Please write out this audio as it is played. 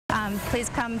Please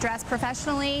come dressed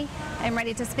professionally and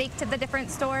ready to speak to the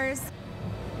different stores.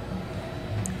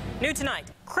 New tonight,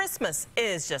 Christmas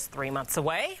is just 3 months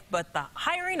away, but the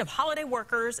hiring of holiday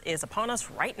workers is upon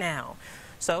us right now.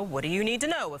 So what do you need to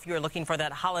know if you're looking for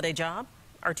that holiday job?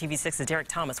 RTV6's Derek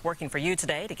Thomas working for you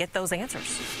today to get those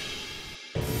answers.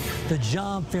 The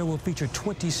job fair will feature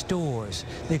 20 stores.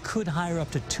 They could hire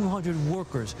up to 200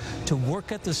 workers to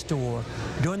work at the store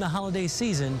during the holiday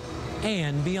season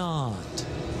and beyond.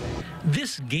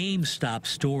 This GameStop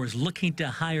store is looking to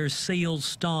hire sales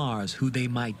stars who they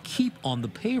might keep on the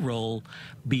payroll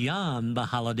beyond the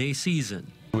holiday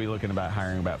season. We're looking about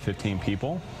hiring about 15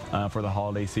 people for the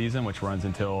holiday season, which runs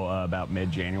until about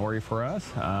mid-January for us,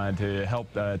 to help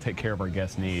take care of our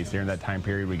guest needs. During that time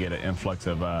period, we get an influx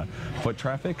of foot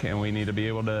traffic, and we need to be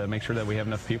able to make sure that we have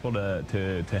enough people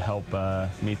to help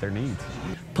meet their needs.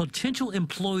 Potential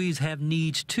employees have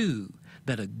needs, too,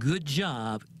 that a good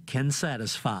job can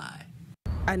satisfy.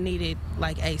 I need it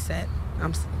like ASAP.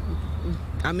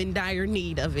 I'm in dire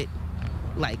need of it,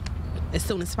 like as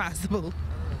soon as possible.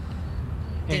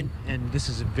 And this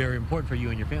is very important for you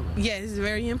and your family. Yes, it's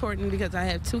very important because I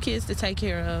have 2 kids to take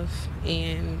care of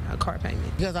and a car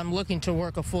payment. Because I'm looking to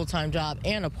work a full-time job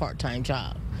and a part-time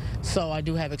job. So I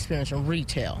do have experience in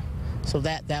retail. So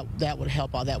that would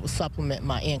help out. That would supplement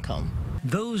my income.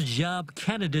 Those job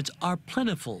candidates are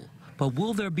plentiful. But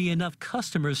will there be enough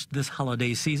customers this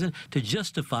holiday season to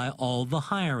justify all the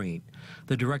hiring?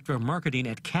 The director of marketing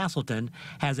at Castleton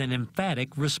has an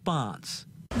emphatic response.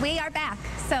 We are back,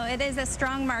 so it is a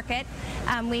strong market.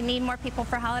 We need more people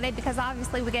for holiday because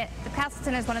obviously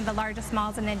Castleton is one of the largest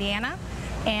malls in Indiana,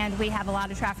 and we have a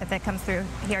lot of traffic that comes through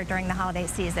here during the holiday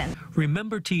season.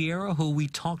 Remember Tiara, who we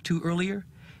talked to earlier?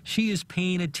 She is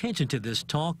paying attention to this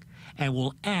talk and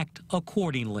will act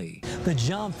accordingly. The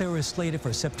job fair is slated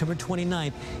for September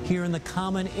 29th here in the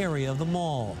common area of the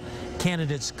mall.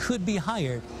 Candidates could be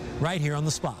hired right here on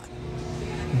the spot.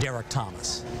 Derek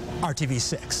Thomas,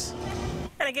 RTV6.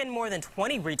 And again, more than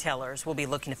 20 retailers will be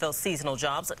looking to fill seasonal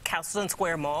jobs at Castleton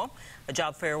Square Mall. A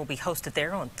job fair will be hosted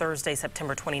there on Thursday,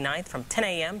 September 29th from 10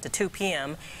 a.m. to 2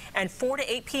 p.m. and 4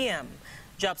 to 8 p.m.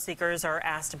 Job seekers are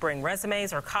asked to bring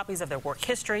resumes or copies of their work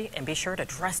history and be sure to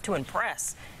dress to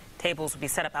impress. Tables will be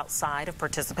set up outside of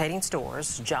participating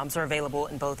stores. Jobs are available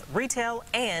in both retail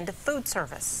and food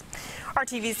service.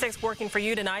 RTV6 working for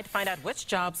you tonight to find out which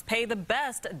jobs pay the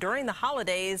best during the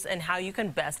holidays and how you can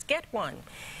best get one.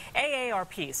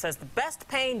 AARP says the best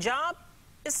paying job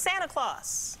is Santa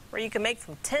Claus, where you can make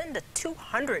from $10 to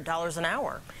 $200 an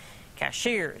hour.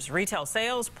 Cashiers, retail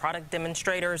sales, product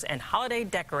demonstrators, and holiday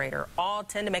decorator all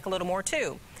tend to make a little more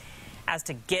too. As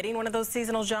to getting one of those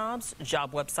seasonal jobs,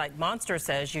 job website Monster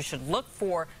says you should look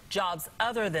for jobs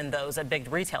other than those at big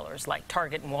retailers like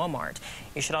Target and Walmart.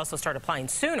 You should also start applying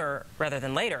sooner rather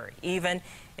than later, even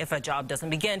if a job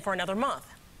doesn't begin for another month.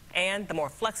 And the more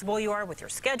flexible you are with your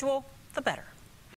schedule, the better.